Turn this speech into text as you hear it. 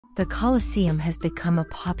The Colosseum has become a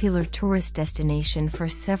popular tourist destination for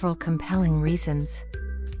several compelling reasons.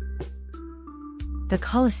 The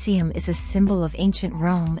Colosseum is a symbol of ancient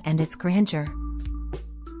Rome and its grandeur.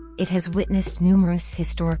 It has witnessed numerous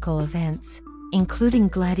historical events, including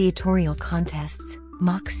gladiatorial contests,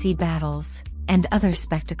 mock sea battles, and other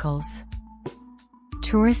spectacles.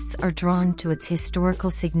 Tourists are drawn to its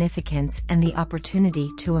historical significance and the opportunity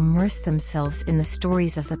to immerse themselves in the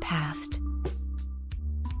stories of the past.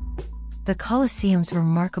 The Colosseum's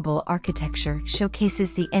remarkable architecture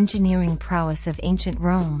showcases the engineering prowess of ancient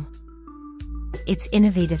Rome. Its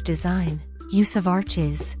innovative design, use of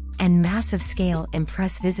arches, and massive scale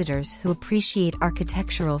impress visitors who appreciate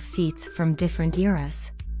architectural feats from different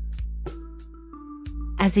eras.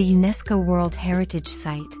 As a UNESCO World Heritage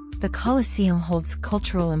Site, the Colosseum holds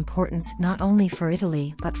cultural importance not only for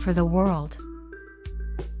Italy but for the world.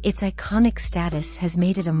 Its iconic status has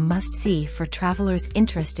made it a must-see for travelers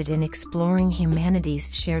interested in exploring humanity's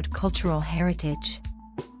shared cultural heritage.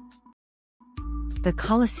 The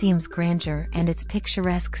Colosseum's grandeur and its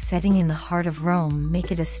picturesque setting in the heart of Rome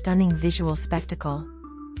make it a stunning visual spectacle.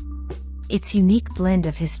 Its unique blend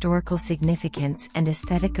of historical significance and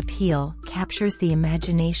aesthetic appeal captures the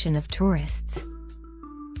imagination of tourists.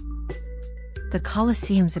 The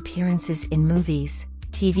Colosseum's appearances in movies,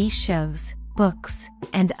 TV shows, books,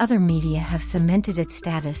 and other media have cemented its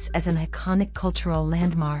status as an iconic cultural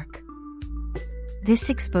landmark. This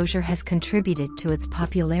exposure has contributed to its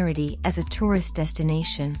popularity as a tourist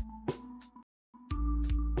destination.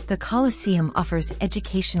 The Colosseum offers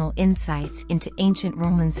educational insights into ancient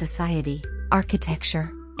Roman society,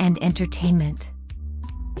 architecture, and entertainment.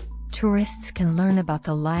 Tourists can learn about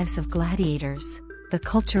the lives of gladiators, the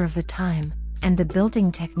culture of the time, and the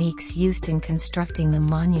building techniques used in constructing the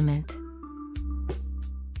monument.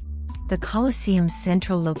 The Colosseum's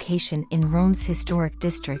central location in Rome's historic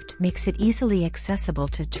district makes it easily accessible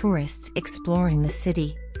to tourists exploring the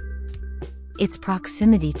city. Its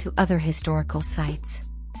proximity to other historical sites,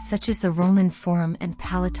 such as the Roman Forum and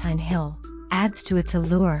Palatine Hill, adds to its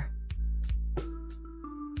allure.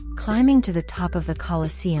 Climbing to the top of the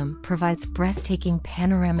Colosseum provides breathtaking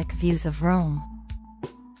panoramic views of Rome.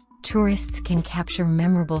 Tourists can capture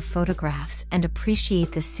memorable photographs and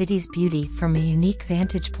appreciate the city's beauty from a unique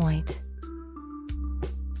vantage point.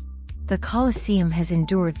 The Colosseum has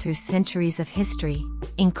endured through centuries of history,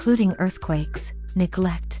 including earthquakes,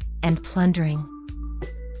 neglect, and plundering.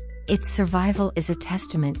 Its survival is a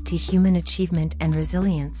testament to human achievement and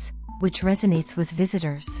resilience, which resonates with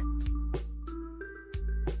visitors.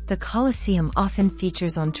 The Colosseum often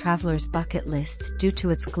features on travelers' bucket lists due to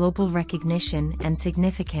its global recognition and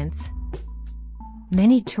significance.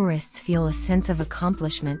 Many tourists feel a sense of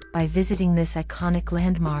accomplishment by visiting this iconic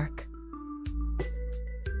landmark.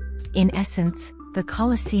 In essence, the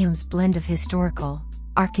Colosseum's blend of historical,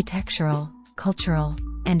 architectural, cultural,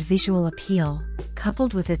 and visual appeal,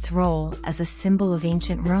 coupled with its role as a symbol of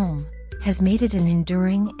ancient Rome, has made it an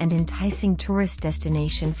enduring and enticing tourist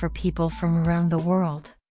destination for people from around the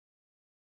world.